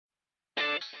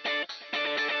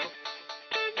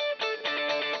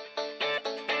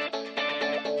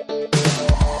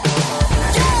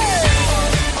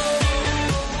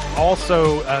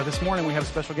also, this morning we have a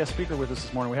special guest speaker with us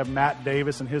this morning. We have Matt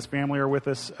Davis and his family are with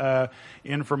us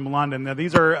in from London. Now,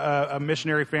 these are a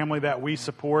missionary family that we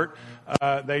support.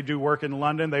 They do work in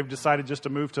London. They've decided just to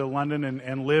move to London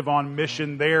and live on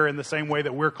mission there in the same way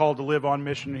that we're called to live on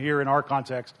mission here in our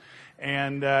context.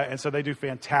 And so they do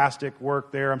fantastic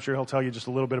work there. I'm sure he'll tell you just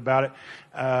a little bit about it.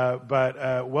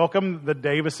 But welcome the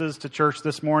Davises to church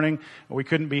this morning. We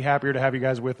couldn't be happier to have you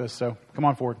guys with us, so come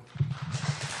on forward.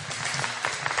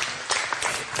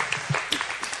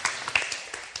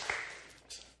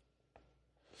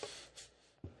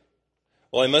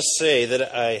 Well, I must say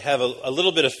that I have a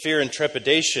little bit of fear and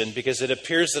trepidation because it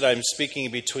appears that I'm speaking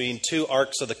between two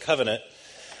arcs of the covenant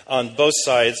on both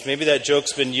sides. Maybe that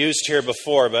joke's been used here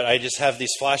before, but I just have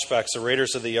these flashbacks of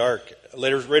Raiders of the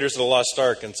Lost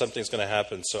Ark, and something's going to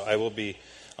happen, so I will be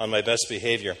on my best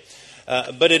behavior.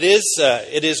 But it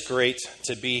is great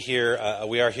to be here.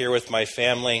 We are here with my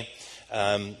family.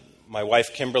 My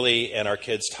wife, Kimberly, and our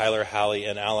kids, Tyler, Hallie,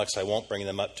 and Alex. I won't bring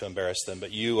them up to embarrass them,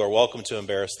 but you are welcome to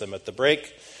embarrass them at the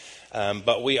break.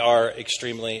 But we are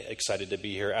extremely excited to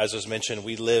be here. As was mentioned,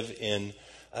 we live in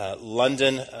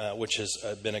London, which has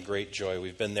been a great joy.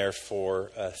 We've been there for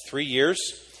 3 years,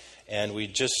 and we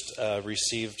just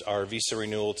received our visa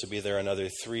renewal to be there another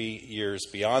 3 years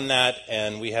beyond that,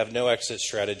 and we have no exit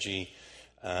strategy.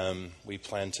 We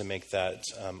plan to make that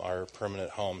our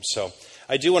permanent home. So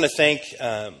I do want to thank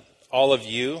all of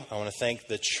you. I want to thank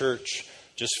the church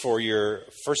just for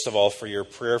first of all, for your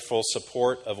prayerful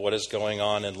support of what is going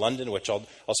on in London, which I'll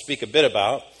speak a bit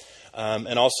about,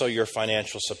 and also your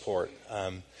financial support.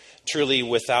 Truly,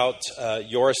 without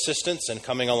your assistance and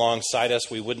coming alongside us,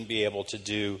 we wouldn't be able to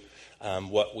do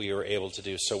what we were able to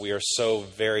do. So we are so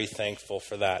very thankful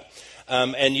for that.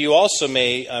 And you also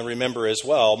may remember as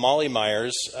well, Molly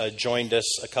Myers joined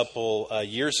us a couple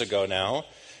years ago now,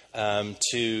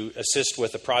 to assist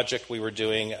with a project we were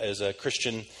doing as a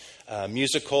Christian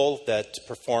musical that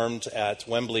performed at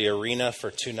Wembley Arena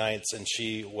for 2 nights, and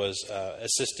she was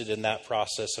assisted in that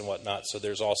process and whatnot, so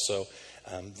there's also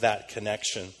that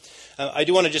connection. I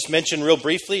do want to just mention real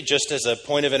briefly, just as a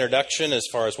point of introduction, as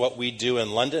far as what we do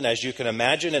in London. As you can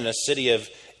imagine, in a city of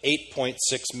 8.6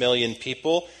 million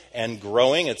people and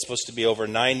growing, it's supposed to be over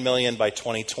 9 million by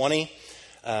 2020,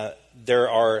 there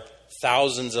are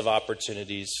thousands of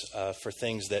opportunities for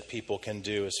things that people can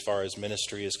do as far as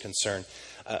ministry is concerned.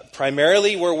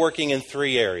 Primarily, we're working in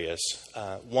 3 areas.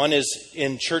 One is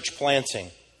in church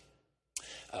planting.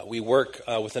 We work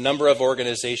with a number of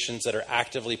organizations that are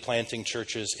actively planting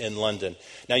churches in London.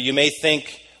 Now, you may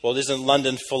think, well, isn't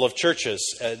London full of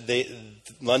churches?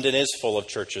 London is full of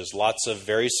churches, lots of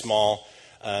very small,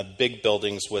 big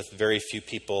buildings with very few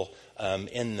people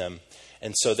in them.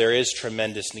 And so there is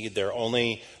tremendous need there.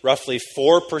 Only roughly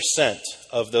 4%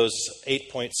 of those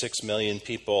 8.6 million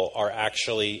people are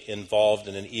actually involved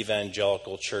in an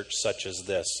evangelical church such as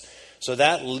this. So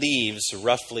that leaves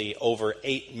roughly over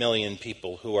 8 million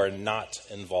people who are not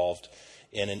involved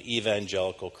in an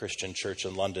evangelical Christian church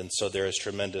in London. So there is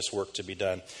tremendous work to be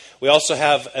done. We also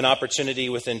have an opportunity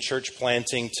within church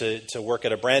planting to work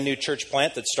at a brand new church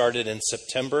plant that started in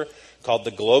September called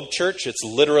the Globe Church. It's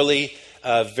literally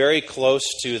very close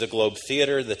to the Globe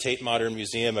Theatre, the Tate Modern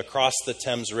Museum, across the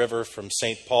Thames River from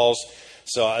St. Paul's.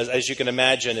 So as you can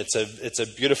imagine, it's a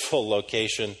beautiful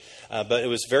location, but it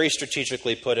was very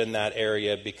strategically put in that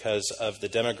area because of the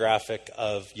demographic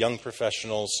of young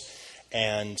professionals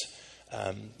and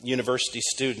university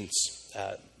students.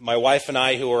 My wife and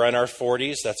I, who are in our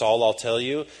 40s, that's all I'll tell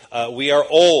you, we are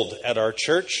old at our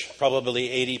church. Probably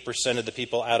 80% of the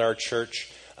people at our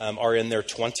church are in their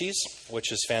 20s,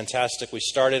 which is fantastic. We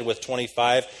started with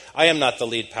 25. I am not the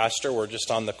lead pastor. We're just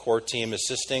on the core team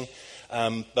assisting.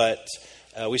 But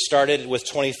we started with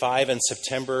 25 in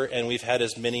September, and we've had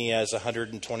as many as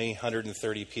 120,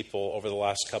 130 people over the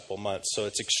last couple months. So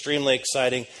it's extremely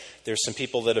exciting. There's some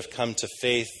people that have come to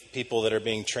faith, people that are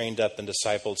being trained up and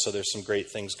discipled, so there's some great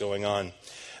things going on.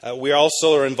 We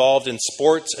also are involved in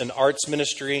sports and arts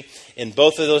ministry. In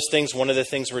both of those things, one of the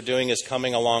things we're doing is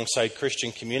coming alongside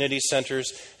Christian community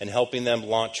centers and helping them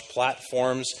launch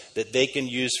platforms that they can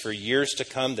use for years to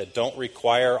come that don't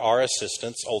require our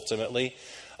assistance ultimately,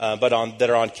 but that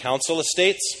are on council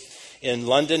estates. In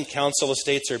London, council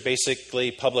estates are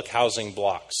basically public housing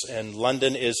blocks, and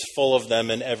London is full of them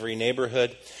in every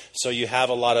neighborhood. So you have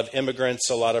a lot of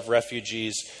immigrants, a lot of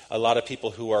refugees, a lot of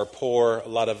people who are poor, a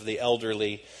lot of the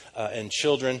elderly and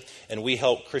children, and we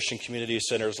help Christian community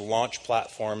centers launch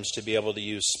platforms to be able to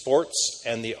use sports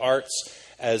and the arts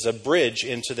as a bridge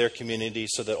into their community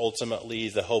so that ultimately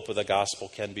the hope of the gospel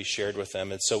can be shared with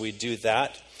them. And so we do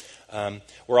that.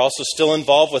 We're also still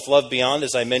involved with Love Beyond,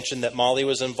 as I mentioned that Molly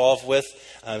was involved with.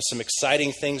 Some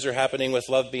exciting things are happening with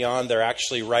Love Beyond. They're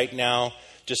actually right now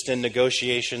just in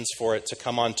negotiations for it to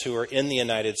come on tour in the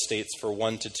United States for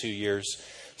 1 to 2 years.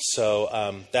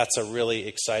 So that's a really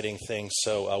exciting thing.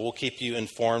 So we'll keep you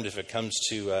informed if it comes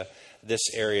to this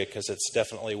area, because it's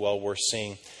definitely well worth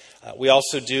seeing. We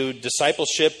also do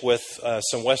discipleship with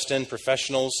some West End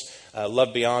professionals.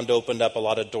 Love Beyond opened up a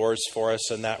lot of doors for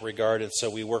us in that regard, and so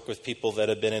we work with people that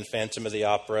have been in Phantom of the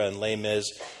Opera and Les Mis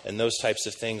and those types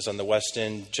of things on the West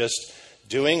End, just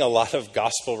doing a lot of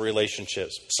gospel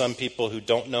relationships. Some people who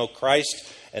don't know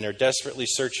Christ and are desperately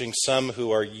searching, some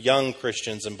who are young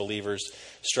Christians and believers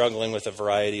struggling with a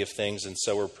variety of things, and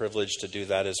so we're privileged to do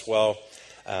that as well.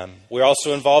 We're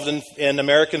also involved in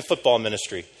American football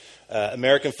ministry.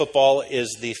 American football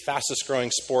is the fastest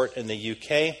growing sport in the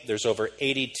UK. There's over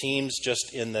 80 teams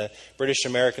just in the British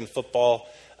American Football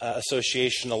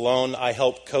Association alone. I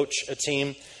help coach a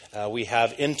team. We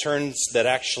have interns that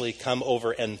actually come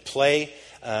over and play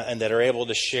and that are able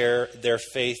to share their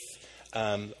faith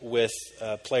with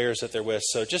players that they're with.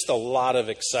 So just a lot of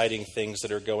exciting things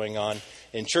that are going on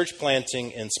in church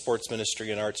planting, in sports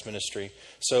ministry, and arts ministry.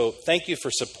 So thank you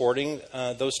for supporting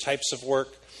those types of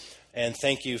work. And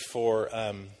thank you for,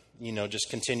 just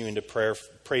continuing to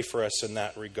pray for us in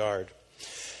that regard.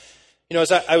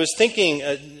 As I was thinking,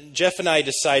 Jeff and I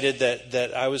decided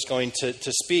that I was going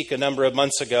to speak a number of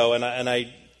months ago, and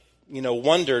I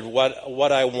wondered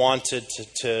what I wanted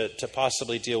to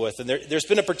possibly deal with. And there's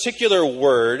been a particular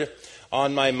word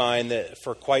on my mind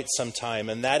for quite some time,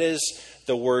 and that is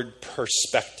the word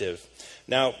perspective.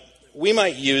 Now, we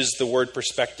might use the word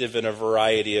perspective in a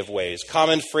variety of ways.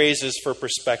 Common phrases for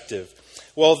perspective.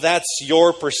 Well, that's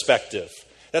your perspective.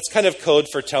 That's kind of code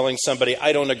for telling somebody,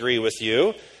 I don't agree with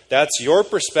you. That's your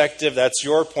perspective. That's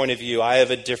your point of view. I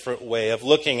have a different way of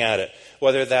looking at it,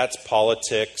 whether that's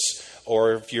politics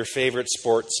or your favorite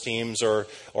sports teams or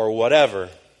whatever.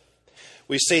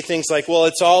 We say things like, well,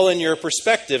 it's all in your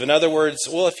perspective. In other words,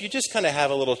 well, if you just kind of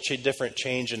have a little different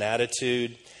change in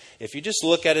attitude, if you just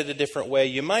look at it a different way,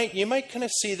 you might kind of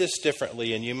see this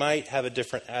differently, and you might have a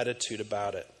different attitude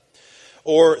about it.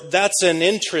 Or that's an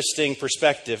interesting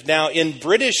perspective. Now, in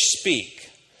British speak,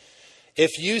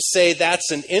 if you say that's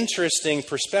an interesting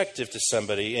perspective to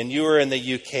somebody, and you are in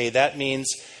the UK, that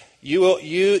means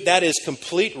that is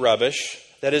complete rubbish.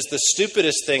 That is the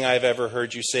stupidest thing I've ever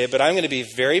heard you say. But I'm going to be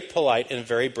very polite and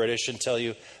very British and tell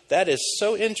you that is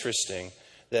so interesting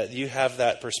that you have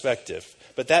that perspective.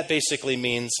 But that basically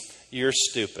means you're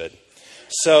stupid.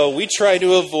 So we try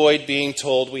to avoid being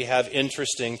told we have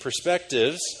interesting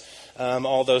perspectives,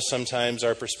 although sometimes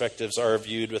our perspectives are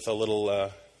viewed with a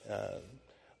little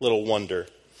wonder.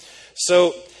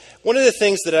 So one of the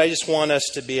things that I just want us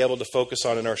to be able to focus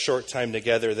on in our short time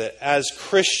together, that as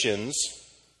Christians,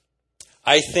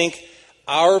 I think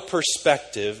our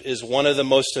perspective is one of the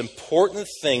most important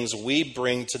things we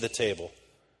bring to the table.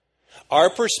 Our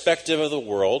perspective of the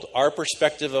world, our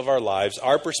perspective of our lives,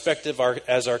 our perspective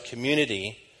as our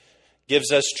community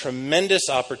gives us tremendous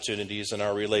opportunities in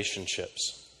our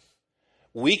relationships.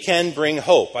 We can bring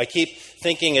hope. I keep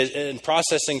thinking and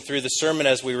processing through the sermon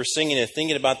as we were singing and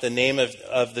thinking about the name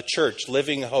of the church,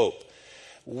 Living Hope.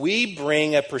 We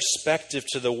bring a perspective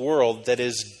to the world that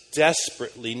is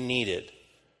desperately needed.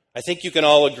 I think you can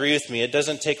all agree with me. It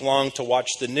doesn't take long to watch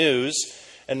the news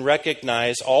and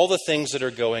recognize all the things that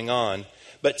are going on.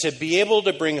 But to be able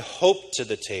to bring hope to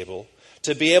the table,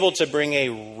 to be able to bring a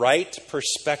right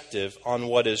perspective on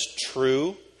what is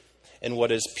true and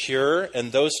what is pure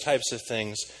and those types of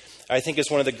things, I think is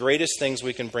one of the greatest things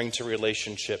we can bring to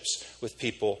relationships with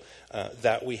people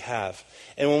that we have.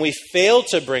 And when we fail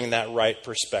to bring that right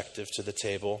perspective to the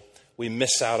table, we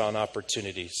miss out on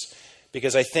opportunities.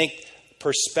 Because I think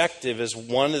perspective is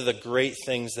one of the great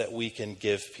things that we can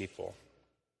give people.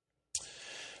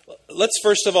 Let's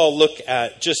first of all look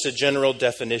at just a general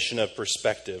definition of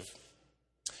perspective.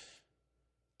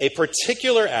 A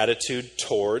particular attitude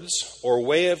towards or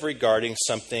way of regarding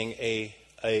something, a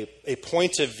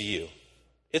point of view.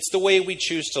 It's the way we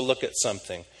choose to look at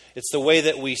something. It's the way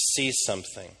that we see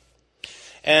something.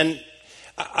 And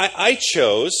I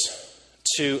chose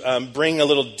to bring a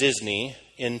little Disney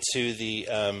into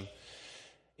the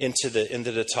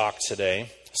talk today.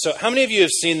 So how many of you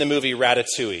have seen the movie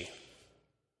Ratatouille?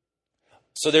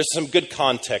 So there's some good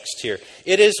context here.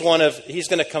 It is he's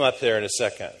going to come up there in a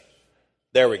second.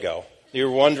 There we go. You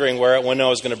were wondering when I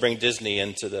was going to bring Disney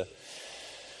into the...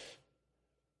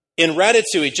 In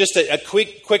Ratatouille, just a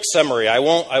quick summary. I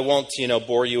won't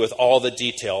bore you with all the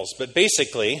details, but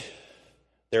basically,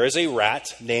 there is a rat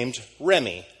named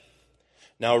Remy.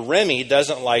 Now, Remy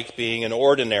doesn't like being an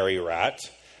ordinary rat.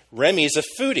 Remy's a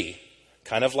foodie,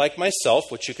 kind of like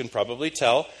myself, which you can probably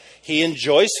tell. He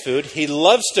enjoys food, he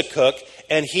loves to cook,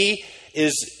 and he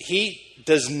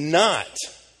does not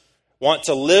want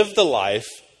to live the life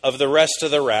of the rest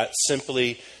of the rats,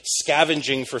 simply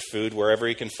scavenging for food wherever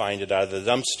he can find it out of the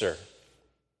dumpster.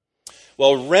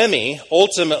 Well, Remy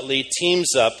ultimately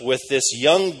teams up with this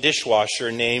young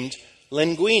dishwasher named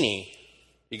Linguini.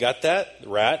 You got that? The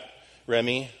rat,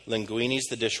 Remy, Linguini's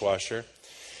the dishwasher.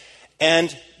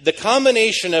 And the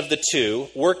combination of the two,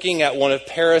 working at one of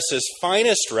Paris's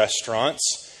finest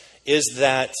restaurants, is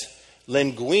that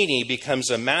Linguini becomes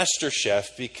a master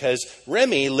chef because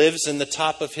Remy lives in the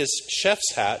top of his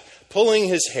chef's hat, pulling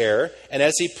his hair, and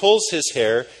as he pulls his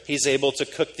hair, he's able to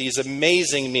cook these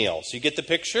amazing meals. You get the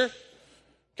picture?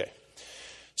 Okay.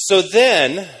 So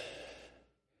then,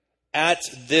 at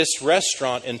this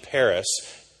restaurant in Paris,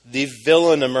 the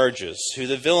villain emerges. Who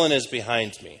the villain is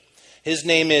behind me. His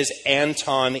name is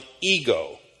Anton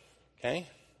Ego. Okay?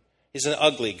 He's an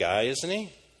ugly guy, isn't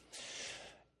he?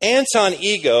 Anton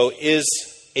Ego is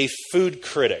a food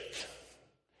critic.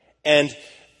 And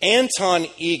Anton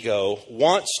Ego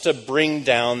wants to bring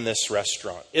down this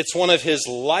restaurant. It's one of his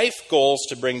life goals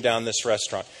to bring down this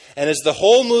restaurant. And as the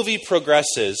whole movie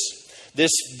progresses,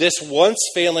 this once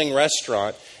failing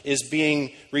restaurant is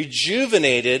being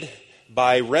rejuvenated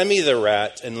by Remy the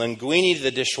rat and Linguini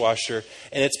the dishwasher,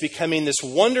 and it's becoming this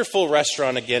wonderful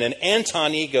restaurant again, and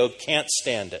Anton Ego can't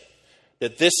stand it,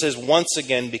 that this is once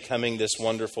again becoming this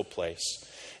wonderful place.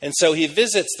 And so he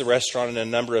visits the restaurant on a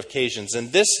number of occasions,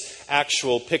 and this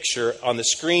actual picture on the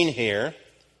screen here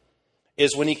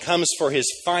is when he comes for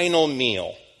his final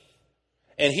meal,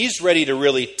 and he's ready to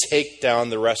really take down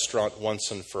the restaurant once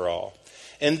and for all.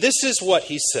 And this is what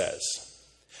he says.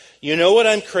 You know what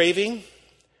I'm craving?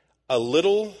 A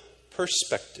little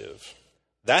perspective.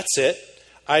 That's it.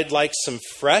 I'd like some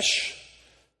fresh,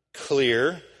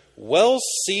 clear,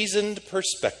 well-seasoned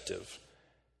perspective.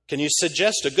 Can you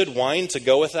suggest a good wine to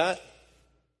go with that?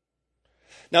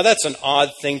 Now, that's an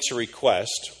odd thing to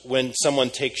request when someone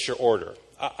takes your order.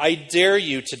 I dare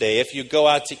you today, if you go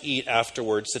out to eat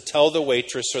afterwards, to tell the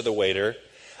waitress or the waiter,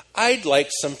 I'd like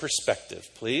some perspective,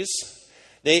 please.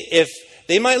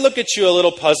 They might look at you a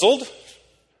little puzzled.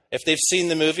 If they've seen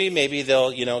the movie, maybe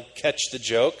they'll, catch the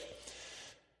joke.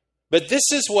 But this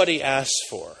is what he asks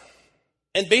for.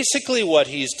 And basically what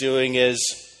he's doing is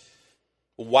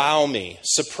wow me,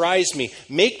 surprise me,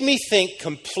 make me think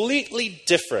completely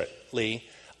differently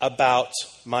about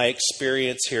my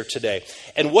experience here today.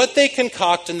 And what they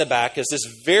concoct in the back is this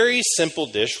very simple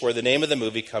dish where the name of the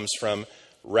movie comes from,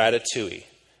 ratatouille.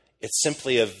 It's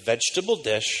simply a vegetable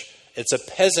dish. It's a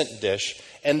peasant dish.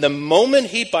 And the moment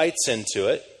he bites into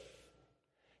it,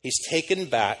 he's taken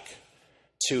back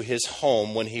to his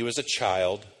home when he was a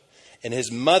child, and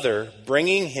his mother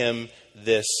bringing him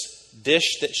this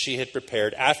dish that she had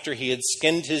prepared after he had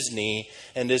skinned his knee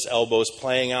and his elbows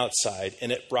playing outside,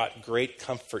 and it brought great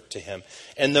comfort to him.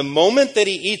 And the moment that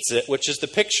he eats it, which is the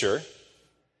picture,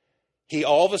 he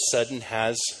all of a sudden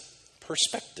has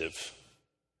perspective.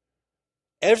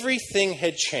 Everything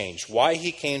had changed. Why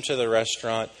he came to the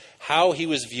restaurant, how he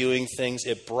was viewing things,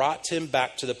 it brought him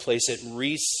back to the place. It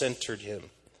recentered him.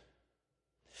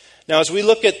 Now, as we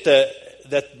look at the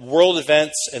world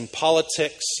events and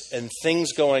politics and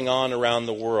things going on around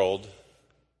the world,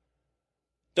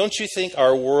 don't you think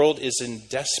our world is in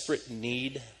desperate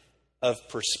need of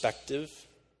perspective?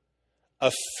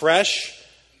 A fresh,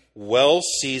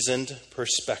 well-seasoned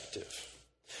perspective.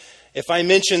 If I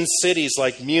mention cities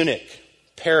like Munich,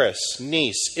 Paris,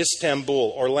 Nice,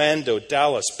 Istanbul, Orlando,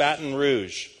 Dallas, Baton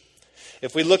Rouge.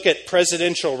 If we look at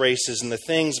presidential races and the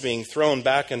things being thrown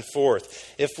back and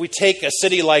forth. If we take a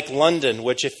city like London,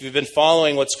 which if you've been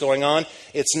following what's going on,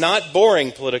 it's not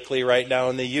boring politically right now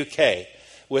in the UK.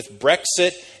 With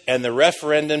Brexit and the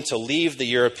referendum to leave the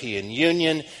European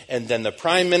Union, and then the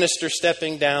Prime Minister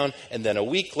stepping down, and then a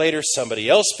week later somebody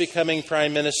else becoming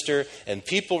Prime Minister, and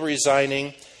people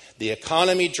resigning. The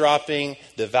economy dropping,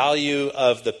 the value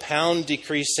of the pound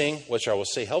decreasing, which I will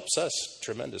say helps us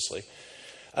tremendously.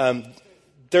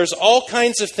 There's all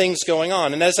kinds of things going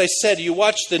on. And as I said, you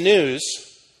watch the news,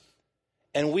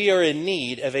 and we are in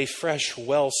need of a fresh,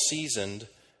 well-seasoned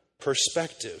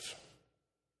perspective.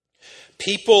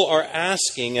 People are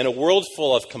asking, in a world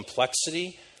full of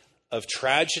complexity, of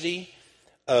tragedy,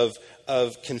 of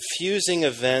confusing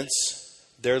events,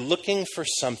 they're looking for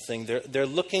something. They're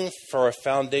looking for a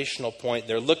foundational point.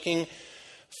 They're looking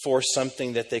for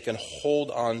something that they can hold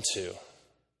on to,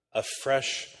 a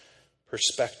fresh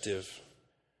perspective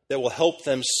that will help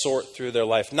them sort through their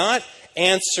life. Not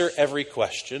answer every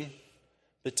question,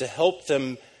 but to help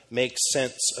them make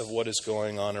sense of what is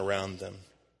going on around them.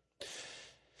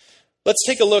 Let's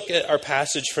take a look at our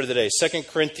passage for today, 2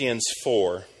 Corinthians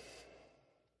 4.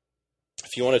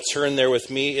 If you want to turn there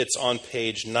with me, it's on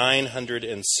page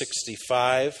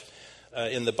 965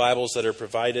 in the Bibles that are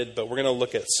provided, but we're going to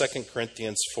look at 2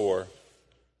 Corinthians 4.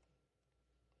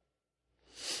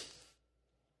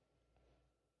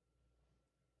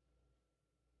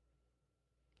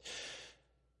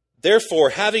 Therefore,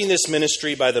 having this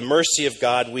ministry by the mercy of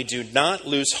God, we do not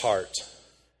lose heart,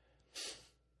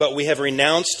 but we have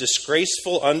renounced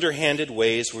disgraceful, underhanded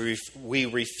ways. We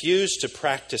refuse to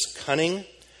practice cunning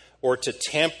or to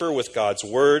tamper with God's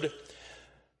word,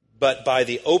 but by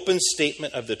the open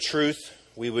statement of the truth,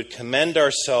 we would commend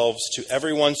ourselves to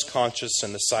everyone's conscience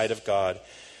in the sight of God.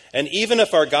 And even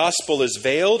if our gospel is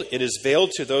veiled, it is veiled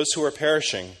to those who are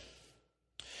perishing.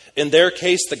 In their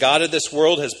case, the God of this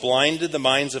world has blinded the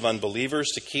minds of unbelievers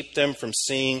to keep them from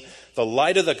seeing the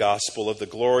light of the gospel of the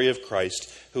glory of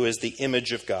Christ, who is the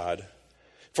image of God.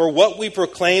 For what we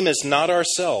proclaim is not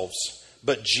ourselves,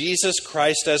 but Jesus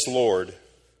Christ as Lord,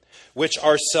 which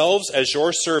ourselves as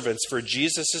your servants for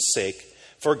Jesus' sake,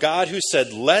 for God who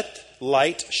said, "Let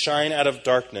light shine out of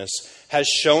darkness," has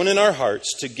shone in our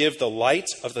hearts to give the light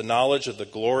of the knowledge of the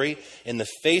glory in the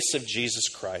face of Jesus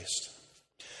Christ.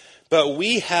 But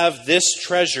we have this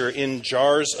treasure in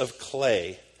jars of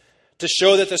clay, to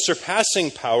show that the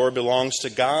surpassing power belongs to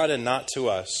God and not to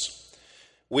us.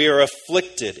 We are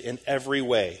afflicted in every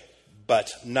way,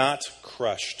 but not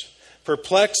crushed,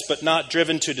 perplexed but not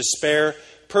driven to despair,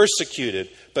 persecuted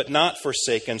but not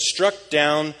forsaken, struck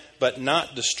down but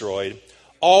not destroyed,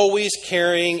 always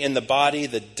carrying in the body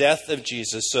the death of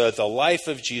Jesus, so that the life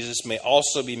of Jesus may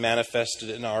also be manifested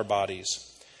in our bodies.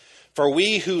 For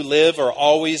we who live are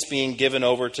always being given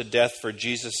over to death for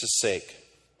Jesus' sake,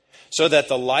 so that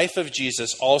the life of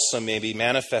Jesus also may be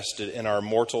manifested in our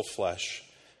mortal flesh.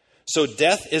 So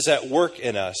death is at work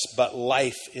in us, but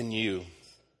life in you.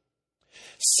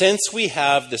 Since we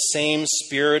have the same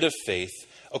spirit of faith,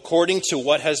 according to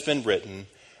what has been written,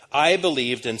 I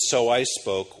believed and so I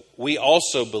spoke. We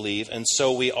also believe and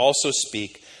so we also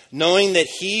speak, knowing that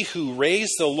he who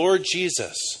raised the Lord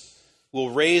Jesus will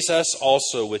raise us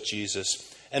also with Jesus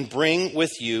and bring us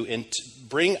with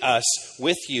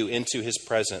you into his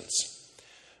presence.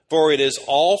 For it is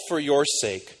all for your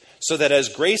sake, so that as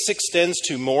grace extends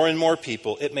to more and more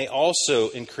people, it may also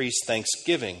increase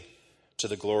thanksgiving to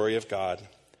the glory of God.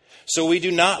 So we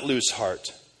do not lose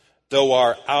heart. Though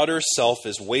our outer self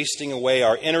is wasting away,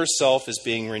 our inner self is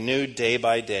being renewed day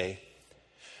by day.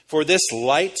 For this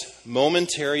light,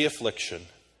 momentary affliction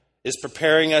is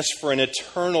preparing us for an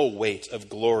eternal weight of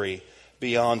glory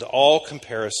beyond all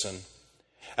comparison,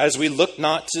 as we look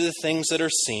not to the things that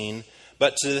are seen,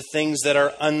 but to the things that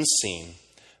are unseen.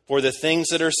 For the things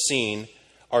that are seen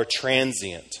are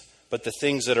transient, but the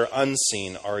things that are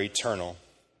unseen are eternal.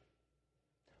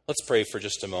 Let's pray for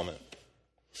just a moment.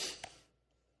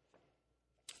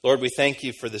 Lord, we thank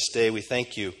you for this day. We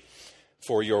thank you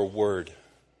for your word.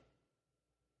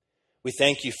 We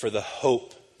thank you for the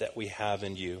hope that we have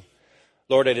in you.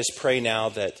 Lord, I just pray now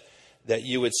that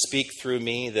you would speak through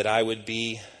me, that I would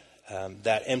be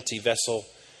that empty vessel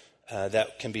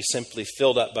that can be simply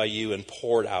filled up by you and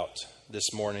poured out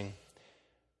this morning.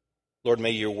 Lord,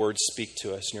 may your word speak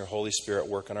to us and your Holy Spirit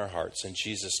work in our hearts. In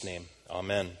Jesus' name,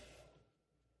 amen.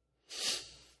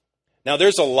 Now,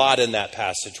 there's a lot in that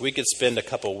passage. We could spend a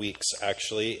couple weeks,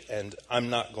 actually, and I'm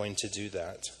not going to do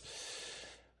that.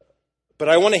 But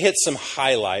I want to hit some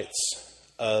highlights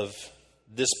of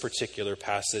this particular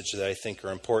passage that I think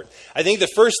are important. I think the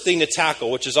first thing to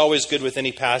tackle, which is always good with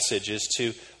any passage, is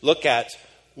to look at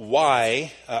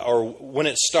why, or when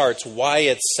it starts, why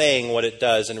it's saying what it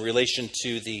does in relation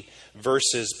to the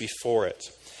verses before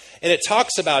it. And it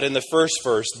talks about in the first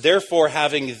verse, therefore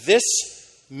having this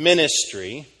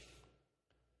ministry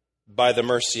by the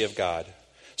mercy of God.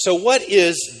 So what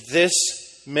is this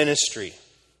ministry?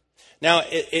 Now,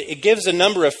 it gives a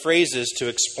number of phrases to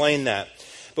explain that.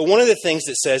 But one of the things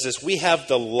it says is we have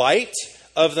the light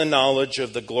of the knowledge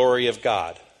of the glory of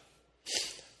God.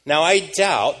 Now, I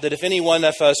doubt that if any one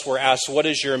of us were asked, what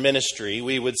is your ministry?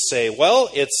 We would say, well,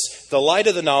 it's the light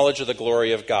of the knowledge of the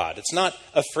glory of God. It's not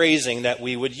a phrasing that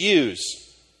we would use.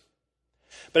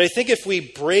 But I think if we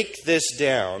break this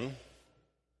down,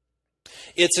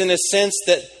 it's in a sense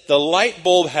that the light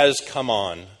bulb has come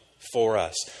on for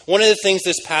us. One of the things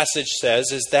this passage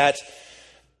says is that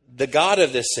the God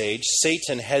of this age,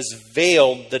 Satan, has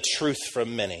veiled the truth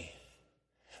from many.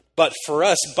 But for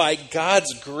us, by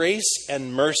God's grace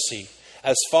and mercy,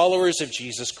 as followers of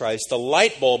Jesus Christ, the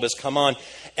light bulb has come on,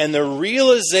 and the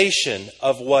realization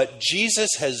of what Jesus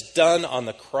has done on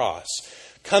the cross,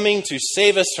 coming to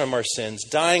save us from our sins,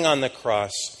 dying on the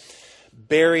cross,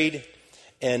 buried,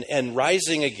 and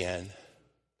rising again,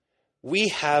 we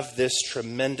have this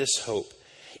tremendous hope.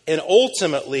 And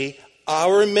ultimately,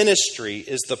 our ministry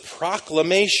is the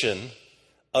proclamation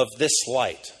of this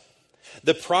light.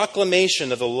 The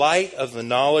proclamation of the light of the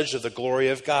knowledge of the glory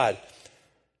of God.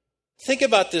 Think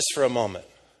about this for a moment.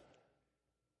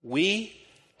 We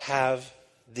have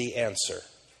the answer.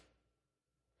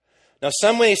 Now,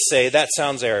 some may say that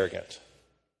sounds arrogant.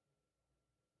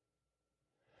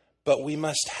 But we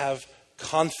must have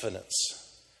confidence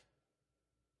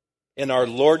in our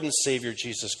Lord and Savior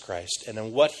Jesus Christ and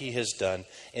in what He has done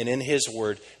and in His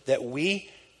Word, that we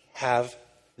have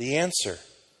the answer.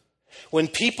 When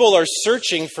people are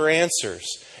searching for answers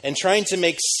and trying to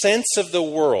make sense of the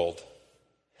world,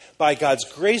 by God's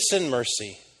grace and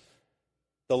mercy,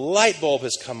 the light bulb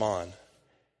has come on,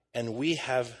 and we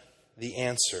have the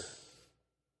answer.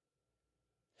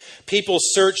 People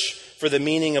search for the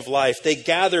meaning of life. They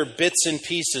gather bits and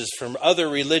pieces from other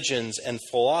religions and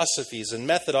philosophies and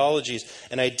methodologies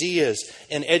and ideas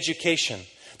and education.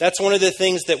 That's one of the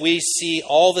things that we see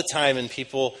all the time in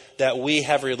people that we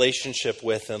have relationship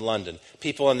with in London.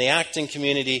 People in the acting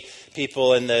community,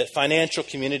 people in the financial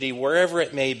community, wherever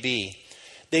it may be.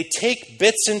 They take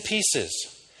bits and pieces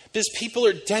because people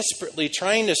are desperately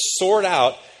trying to sort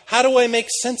out, how do I make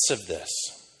sense of this?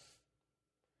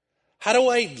 How do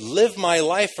I live my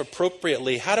life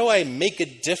appropriately? How do I make a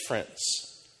difference?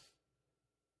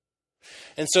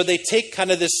 And so they take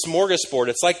kind of this smorgasbord.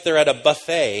 It's like they're at a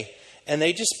buffet, and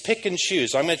they just pick and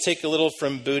choose. I'm going to take a little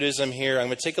from Buddhism here. I'm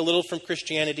going to take a little from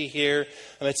Christianity here.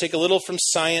 I'm going to take a little from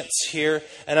science here.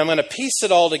 And I'm going to piece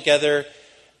it all together.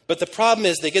 But the problem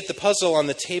is they get the puzzle on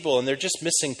the table, and they're just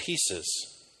missing pieces.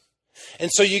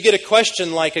 And so you get a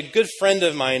question like a good friend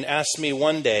of mine asked me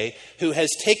one day, who has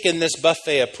taken this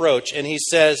buffet approach, and he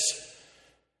says,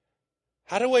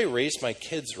 how do I raise my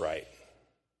kids right?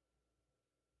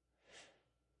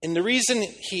 And the reason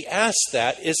he asked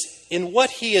that is in what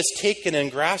he has taken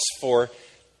and grasped for,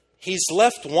 he's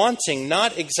left wanting,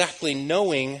 not exactly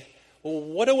knowing, well,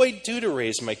 what do I do to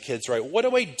raise my kids right? What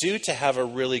do I do to have a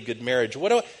really good marriage?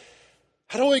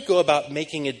 How do I go about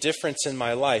making a difference in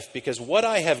my life? Because what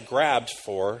I have grabbed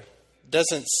for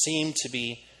doesn't seem to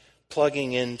be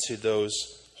plugging into those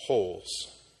holes.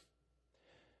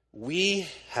 We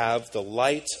have the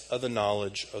light of the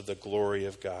knowledge of the glory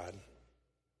of God.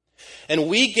 And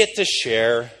we get to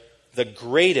share the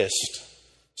greatest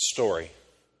story.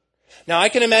 Now, I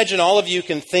can imagine all of you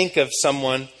can think of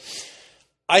someone.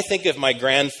 I think of my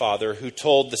grandfather who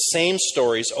told the same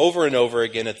stories over and over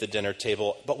again at the dinner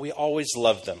table, but we always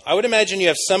loved them. I would imagine you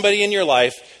have somebody in your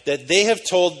life that they have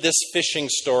told this fishing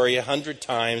story 100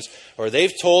 times, or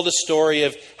they've told a story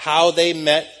of how they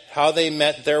met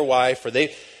their wife, or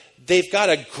they've got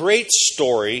a great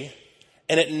story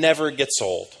and it never gets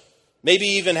old. Maybe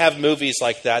even have movies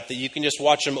like that you can just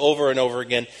watch them over and over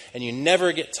again and you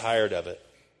never get tired of it.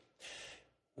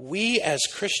 We as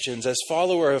Christians, as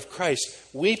followers of Christ,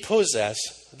 we possess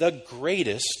the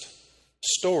greatest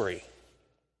story.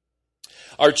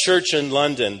 Our church in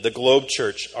London, the Globe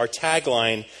Church, our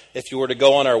tagline, if you were to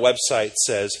go on our website,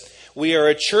 says, we are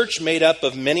a church made up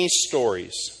of many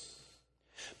stories,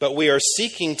 but we are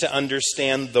seeking to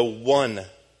understand the one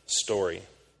story,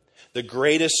 the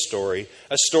greatest story,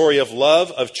 a story of love,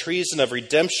 of treason, of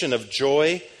redemption, of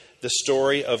joy, the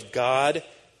story of God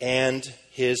and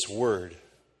His Word.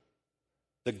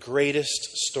 The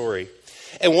greatest story.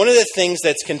 And one of the things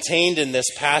that's contained in this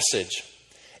passage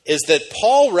is that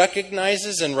Paul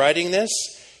recognizes in writing this,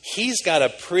 he's got a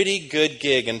pretty good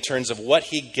gig in terms of what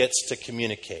he gets to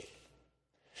communicate.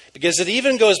 Because it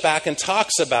even goes back and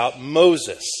talks about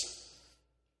Moses.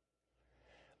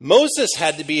 Moses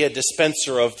had to be a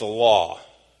dispenser of the law.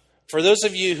 For those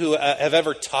of you who have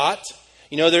ever taught,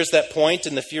 you know, there's that point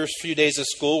in the first few days of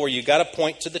school where you got to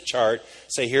point to the chart,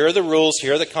 say, here are the rules,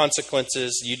 here are the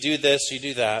consequences, you do this, you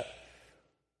do that.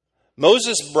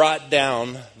 Moses brought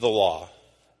down the law.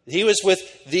 He was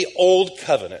with the old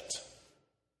covenant.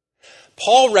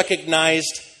 Paul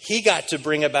recognized he got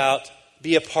to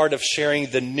be a part of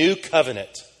sharing the new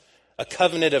covenant, a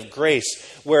covenant of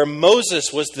grace, where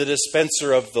Moses was the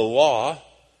dispenser of the law,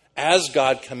 as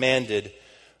God commanded.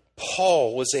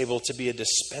 Paul was able to be a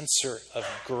dispenser of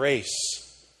grace.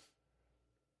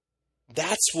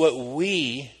 That's what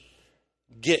we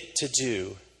get to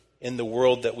do in the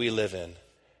world that we live in.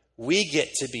 We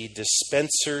get to be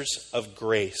dispensers of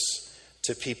grace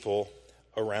to people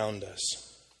around us.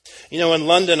 You know, in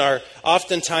London,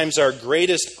 oftentimes our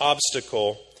greatest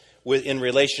obstacle in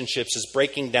relationships is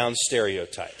breaking down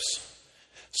stereotypes.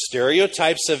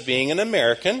 Stereotypes of being an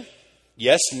American.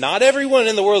 Yes, not everyone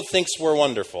in the world thinks we're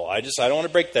wonderful. I don't want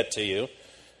to break that to you.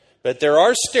 But there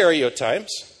are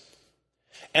stereotypes.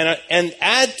 And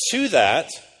add to that,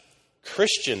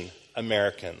 Christian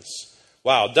Americans.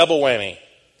 Wow, double whammy.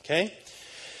 Okay?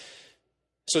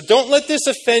 So don't let this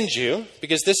offend you,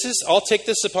 because I'll take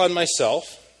this upon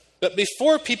myself. But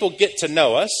before people get to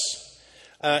know us,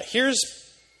 here's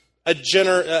a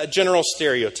general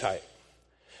stereotype.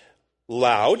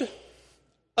 Loud,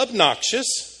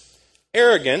 obnoxious,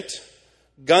 arrogant,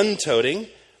 gun-toting,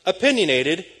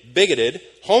 opinionated, bigoted,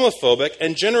 homophobic,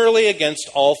 and generally against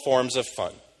all forms of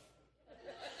fun.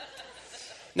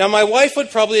 Now, my wife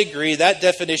would probably agree that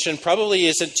definition probably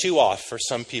isn't too off for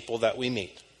some people that we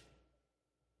meet.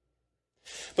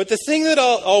 But the thing that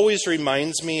always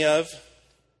reminds me of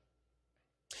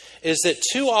is that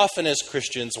too often as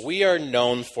Christians, we are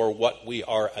known for what we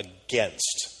are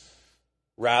against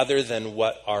rather than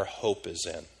what our hope is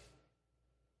in.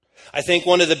 I think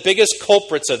one of the biggest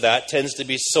culprits of that tends to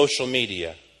be social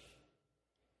media.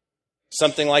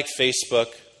 Something like Facebook.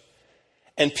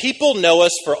 And people know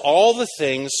us for all the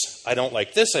things, I don't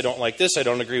like this, I don't like this, I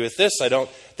don't agree with this,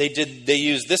 they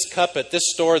used this cup at this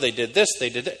store, they did this, they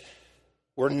did that.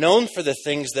 We're known for the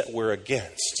things that we're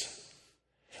against.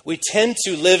 We tend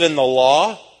to live in the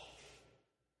law,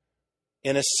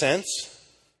 in a sense,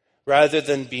 rather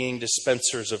than being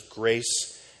dispensers of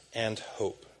grace and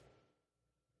hope.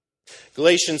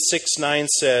 Galatians 6:9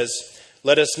 says,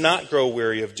 "Let us not grow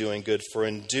weary of doing good, for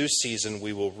in due season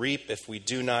we will reap if we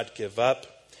do not give up."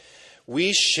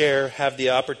 We have the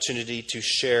opportunity to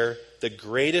share the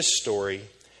greatest story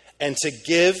and to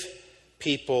give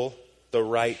people the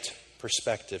right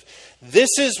perspective. This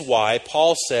is why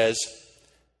Paul says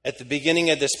at the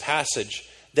beginning of this passage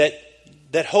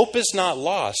that hope is not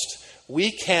lost.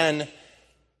 We can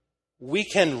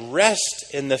rest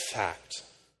in the fact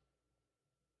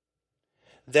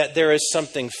that there is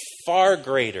something far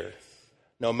greater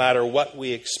no matter what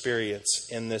we experience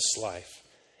in this life.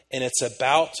 And it's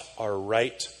about our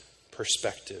right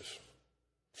perspective.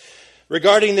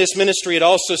 Regarding this ministry, it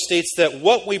also states that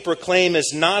what we proclaim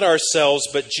is not ourselves,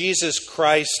 but Jesus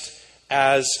Christ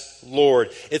as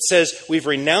Lord. It says, we've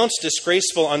renounced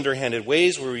disgraceful, underhanded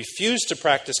ways. We refuse to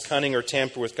practice cunning or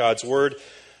tamper with God's word.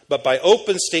 But by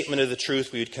open statement of the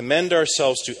truth, we would commend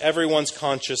ourselves to everyone's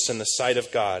conscience in the sight of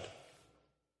God.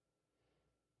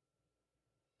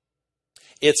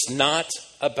 It's not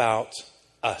about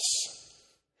us.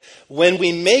 When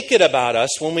we make it about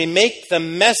us, when we make the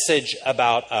message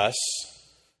about us,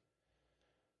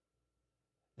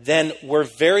 then we're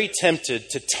very tempted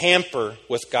to tamper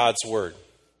with God's word.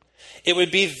 It would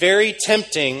be very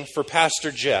tempting for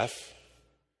Pastor Jeff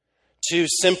to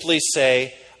simply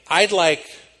say,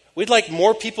 we'd like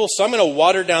more people, so I'm going to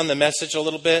water down the message a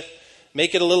little bit,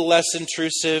 make it a little less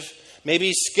intrusive,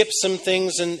 maybe skip some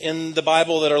things in the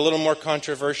Bible that are a little more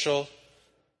controversial.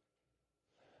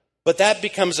 But that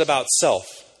becomes about self.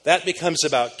 That becomes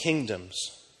about kingdoms.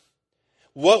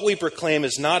 What we proclaim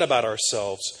is not about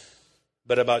ourselves,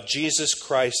 but about Jesus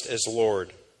Christ as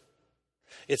Lord.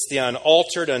 It's the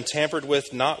unaltered, untampered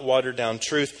with, not watered down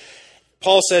truth.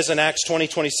 Paul says in Acts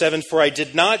 20:27, "For I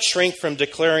did not shrink from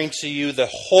declaring to you the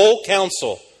whole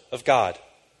counsel of God."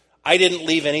 I didn't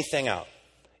leave anything out.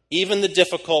 Even the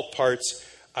difficult parts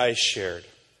I shared.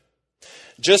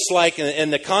 Just like in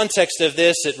the context of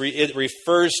this, it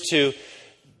refers to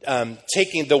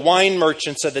taking the wine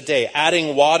merchants of the day,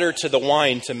 adding water to the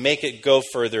wine to make it go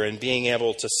further and being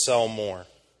able to sell more.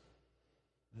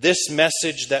 This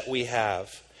message that we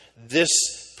have, this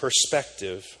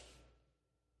perspective,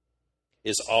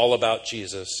 is all about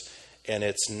Jesus, and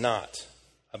it's not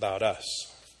about us.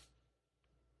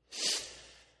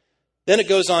 Then it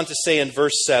goes on to say in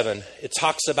verse 7, it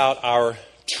talks about our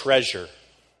treasure.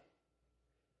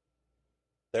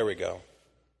 There we go.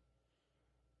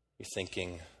 You're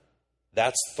thinking,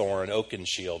 that's Thorn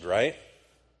Oakenshield, right?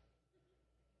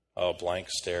 Oh, blank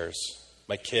stares.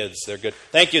 My kids, they're good.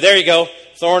 Thank you. There you go.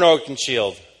 Thorn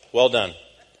Oakenshield. Well done.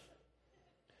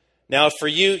 Now, for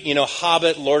you,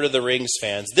 Hobbit, Lord of the Rings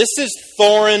fans, this is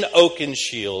Thorin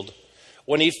Oakenshield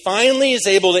when he finally is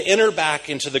able to enter back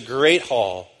into the Great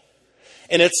Hall.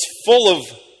 And it's full of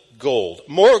gold.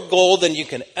 More gold than you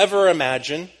can ever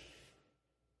imagine.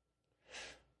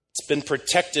 It's been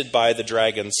protected by the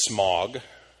dragon Smog.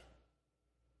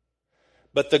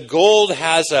 But the gold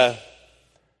has a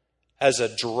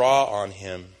draw on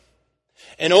him.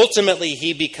 And ultimately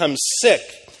he becomes sick.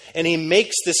 And he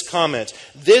makes this comment,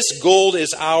 "This gold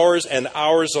is ours and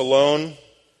ours alone.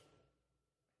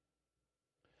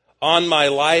 On my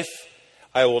life,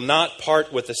 I will not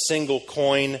part with a single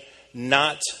coin,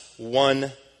 not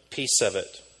one piece of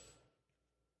it."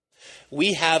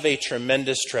 We have a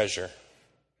tremendous treasure.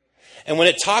 And when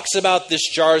it talks about this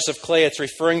jars of clay, it's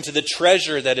referring to the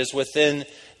treasure that is within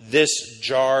this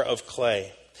jar of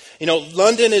clay. You know,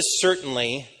 London is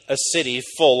certainly a city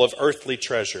full of earthly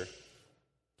treasure.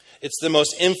 It's the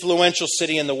most influential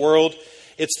city in the world.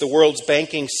 It's the world's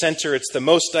banking center. It's the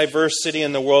most diverse city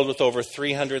in the world with over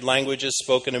 300 languages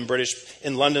spoken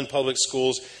in London public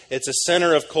schools. It's a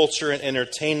center of culture and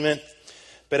entertainment.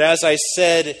 But as I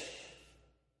said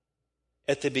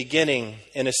at the beginning,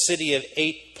 in a city of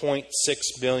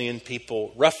 8.6 billion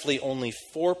people, roughly only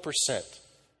 4%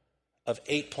 of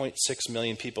 8.6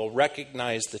 million people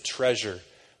recognize the treasure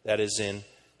that is in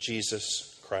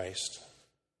Jesus Christ.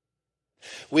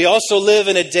 We also live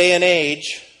in a day and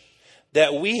age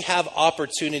that we have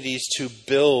opportunities to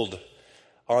build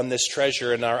on this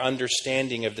treasure and our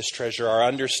understanding of this treasure, our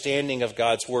understanding of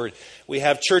God's Word. We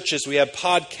have churches, we have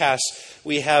podcasts,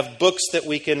 we have books that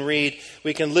we can read,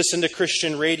 we can listen to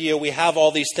Christian radio, we have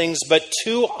all these things, but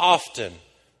too often,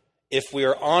 if we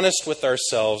are honest with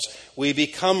ourselves, we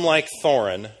become like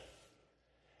Thorin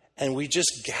and we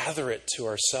just gather it to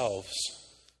ourselves.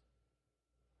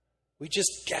 We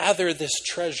just gather this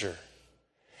treasure.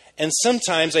 And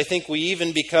sometimes I think we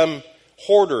even become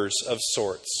hoarders of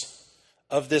sorts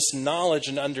of this knowledge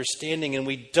and understanding, and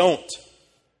we do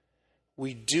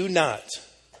not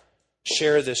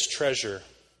share this treasure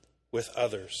with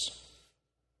others.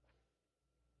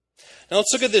 Now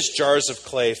let's look at this jars of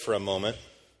clay for a moment.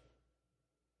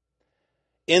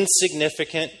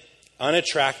 Insignificant,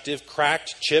 unattractive,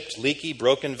 cracked, chipped, leaky,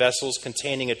 broken vessels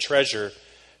containing a treasure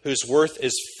whose worth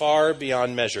is far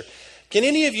beyond measure. Can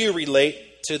any of you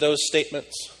relate to those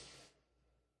statements?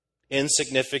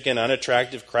 Insignificant,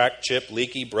 unattractive, cracked, chipped,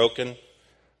 leaky, broken.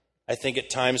 I think at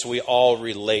times we all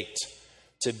relate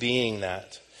to being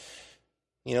that.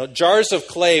 You know, jars of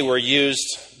clay were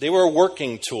used, they were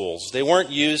working tools. They weren't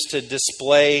used to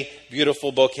display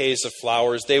beautiful bouquets of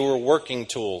flowers. They were working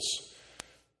tools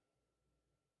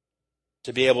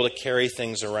to be able to carry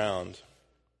things around.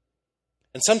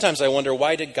 And sometimes I wonder,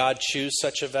 why did God choose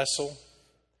such a vessel?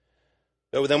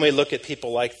 But then we look at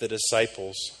people like the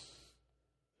disciples,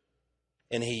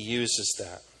 and he uses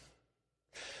that.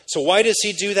 So why does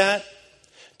he do that?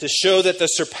 To show that the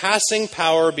surpassing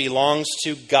power belongs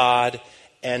to God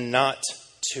and not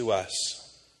to us.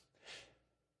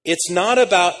 It's not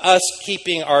about us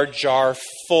keeping our jar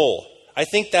full. I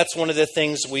think that's one of the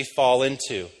things we fall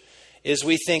into, is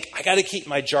we think, I got to keep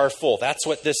my jar full. That's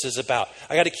what this is about.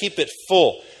 I got to keep it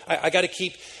full. I got to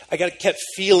keep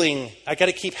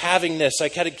having this. I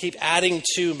got to keep adding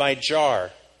to my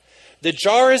jar. The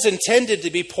jar is intended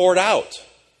to be poured out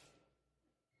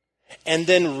and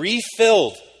then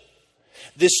refilled.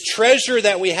 This treasure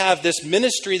that we have, this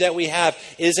ministry that we have,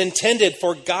 is intended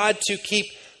for God to keep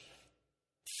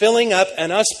filling up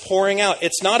and us pouring out.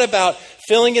 It's not about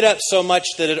filling it up so much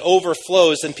that it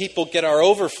overflows and people get our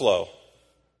overflow.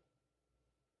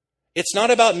 It's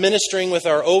not about ministering with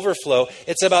our overflow.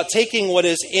 It's about taking what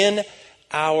is in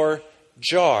our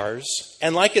jars,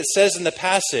 and like it says in the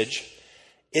passage,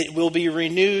 it will be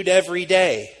renewed every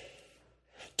day.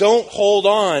 Don't hold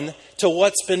on to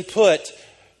what's been put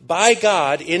by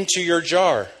God into your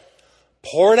jar.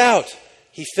 Pour it out.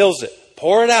 He fills it.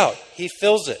 Pour it out. He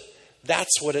fills it.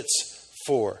 That's what it's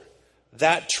for.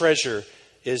 That treasure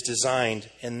is designed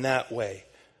in that way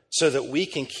so that we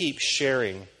can keep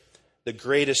sharing the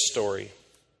greatest story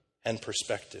and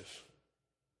perspective.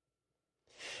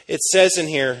 It says in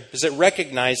here, as it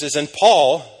recognizes, and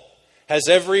Paul has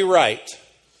every right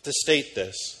to state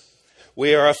this,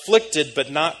 we are afflicted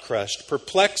but not crushed,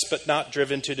 perplexed but not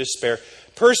driven to despair,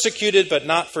 persecuted but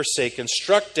not forsaken,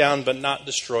 struck down but not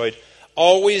destroyed,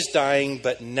 always dying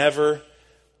but never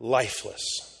lifeless.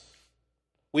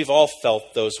 We've all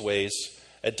felt those ways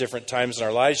at different times in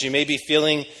our lives. You may be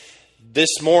feeling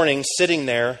this morning sitting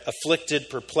there, afflicted,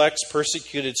 perplexed,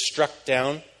 persecuted, struck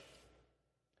down.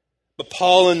 But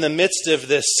Paul, in the midst of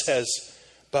this, says,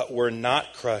 but we're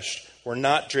not crushed. We're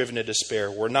not driven to despair.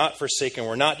 We're not forsaken.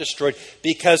 We're not destroyed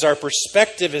because our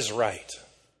perspective is right.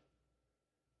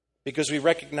 Because we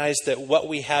recognize that what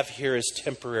we have here is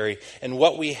temporary and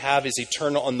what we have is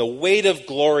eternal, and the weight of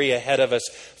glory ahead of us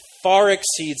far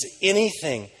exceeds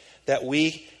anything that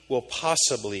we will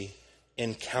possibly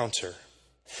encounter.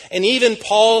 And even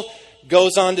Paul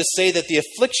goes on to say that the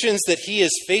afflictions that he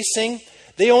is facing,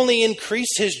 they only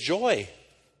increase his joy.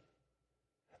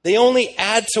 They only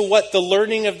add to what the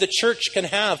learning of the church can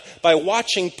have by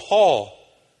watching Paul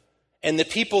and the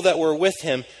people that were with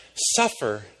him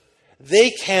suffer.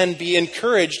 They can be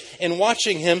encouraged in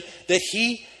watching him that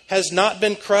he has not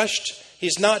been crushed,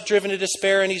 he's not driven to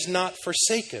despair, and he's not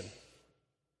forsaken.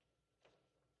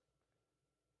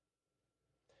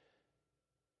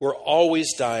 We're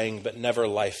always dying, but never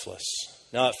lifeless.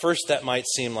 Now, at first that might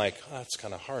seem like, oh, that's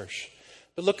kind of harsh.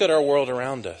 But look at our world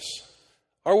around us.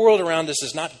 Our world around us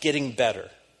is not getting better.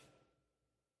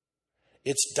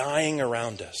 It's dying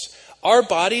around us. Our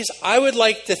bodies, I would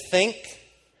like to think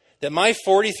that my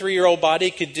 43-year-old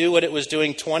body could do what it was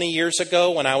doing 20 years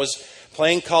ago when I was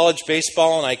playing college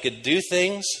baseball and I could do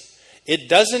things. It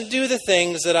doesn't do the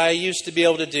things that I used to be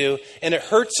able to do, and it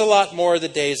hurts a lot more the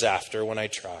days after when I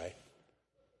try.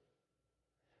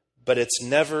 But it's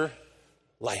never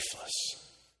lifeless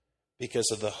because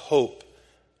of the hope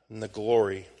and the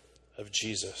glory of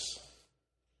Jesus.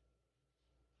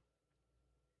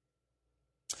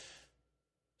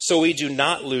 So we do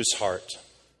not lose heart.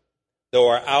 Though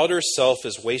our outer self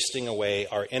is wasting away,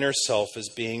 our inner self is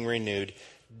being renewed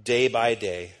day by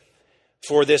day.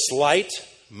 For this light,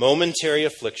 momentary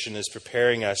affliction is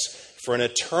preparing us for an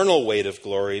eternal weight of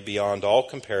glory beyond all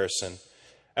comparison,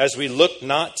 as we look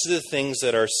not to the things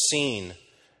that are seen,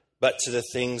 but to the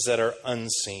things that are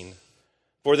unseen.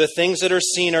 For the things that are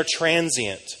seen are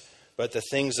transient, but the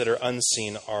things that are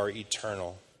unseen are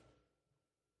eternal.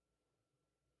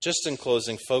 Just in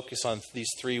closing, focus on these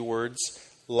three words: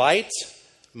 light,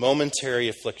 momentary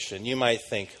affliction. You might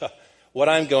think, what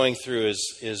I'm going through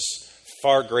is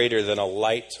far greater than a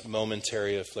light,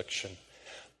 momentary affliction.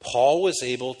 Paul was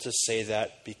able to say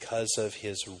that because of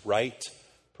his right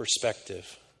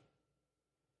perspective.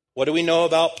 What do we know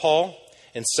about Paul?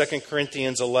 In 2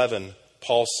 Corinthians 11,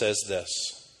 Paul says this: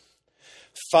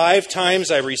 5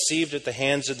 times I received at the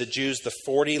hands of the Jews the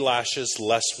 40 lashes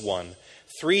less one.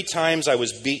 3 times I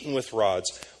was beaten with rods.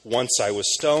 Once I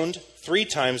was stoned. 3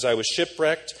 times I was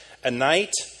shipwrecked. A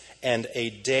night and a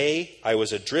day I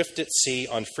was adrift at sea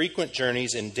on frequent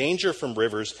journeys, in danger from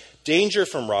rivers, danger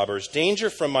from robbers, danger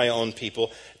from my own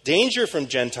people, danger from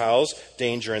Gentiles,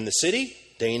 danger in the city,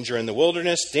 danger in the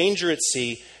wilderness, danger at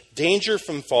sea, danger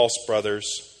from false brothers,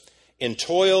 in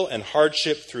toil and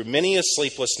hardship through many a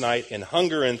sleepless night, in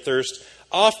hunger and thirst,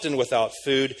 often without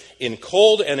food, in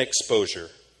cold and exposure.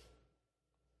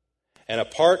 And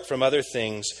apart from other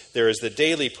things, there is the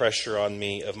daily pressure on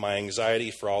me of my anxiety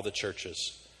for all the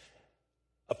churches.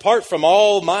 Apart from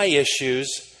all my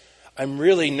issues, I'm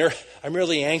really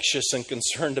anxious and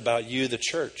concerned about you, the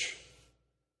church.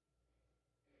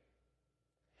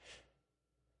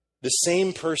 The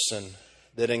same person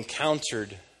that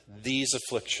encountered these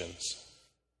afflictions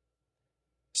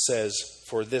says,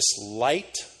 for this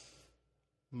light,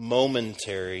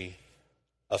 momentary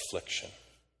affliction,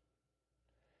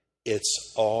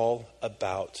 it's all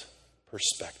about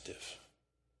perspective.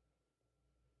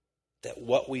 That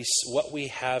what we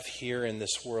have here in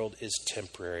this world is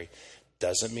temporary.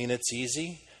 Doesn't mean it's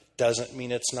easy, doesn't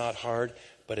mean it's not hard,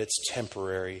 but it's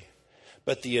temporary.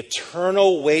 But the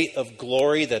eternal weight of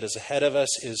glory that is ahead of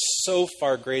us is so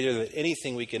far greater than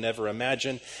anything we can ever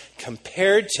imagine.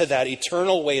 Compared to that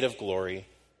eternal weight of glory,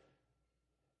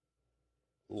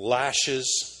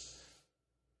 lashes,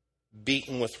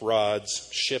 beaten with rods,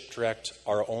 shipwrecked,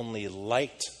 are only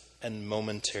light and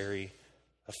momentary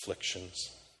afflictions.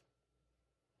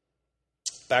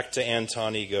 Back to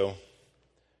Anton Ego.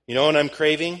 You know what I'm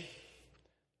craving?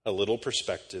 A little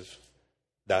perspective.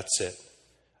 That's it.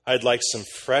 I'd like some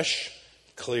fresh,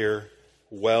 clear,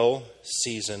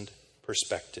 well-seasoned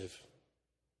perspective.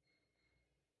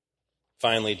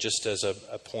 Finally, just as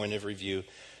a point of review,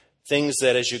 things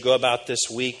that as you go about this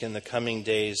week and the coming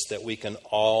days that we can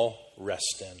all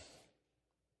rest in.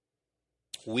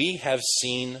 We have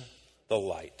seen the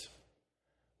light.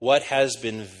 What has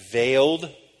been veiled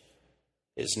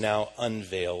is now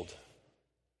unveiled.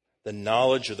 The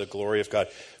knowledge of the glory of God.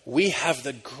 We have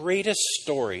the greatest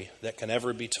story that can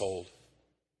ever be told.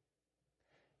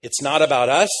 It's not about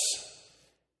us.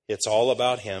 It's all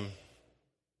about Him.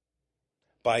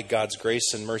 By God's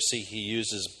grace and mercy, He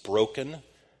uses broken,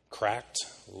 cracked,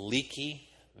 leaky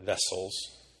vessels.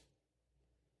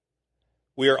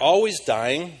 We are always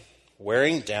dying,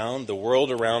 wearing down the world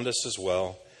around us as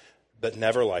well, but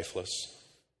never lifeless.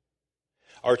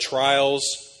 Our trials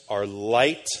are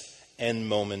light and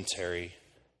momentary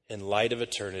in light of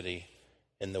eternity,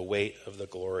 in the weight of the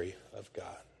glory of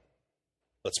God.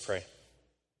 Let's pray.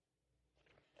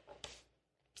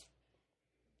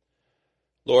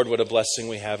 Lord, what a blessing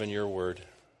we have in your word.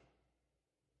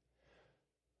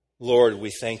 Lord,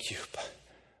 we thank you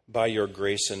by your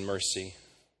grace and mercy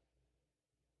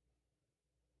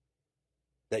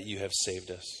that you have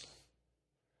saved us.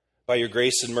 By your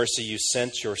grace and mercy, you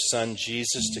sent your Son,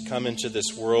 Jesus, to come into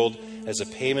this world as a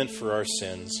payment for our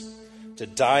sins, to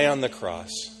die on the cross,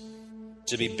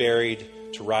 to be buried,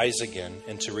 to rise again,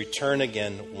 and to return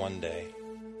again one day.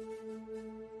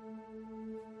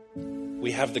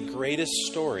 We have the greatest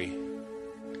story.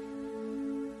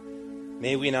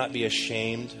 May we not be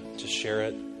ashamed to share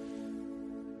it.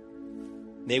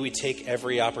 May we take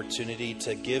every opportunity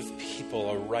to give people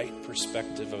a right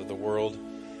perspective of the world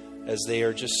as they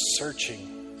are just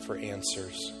searching for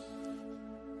answers.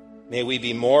 May we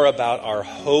be more about our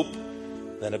hope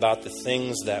than about the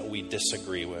things that we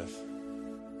disagree with.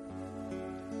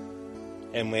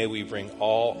 And may we bring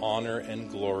all honor and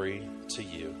glory to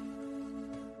you.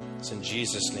 It's in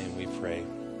Jesus' name we pray.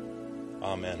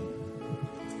 Amen.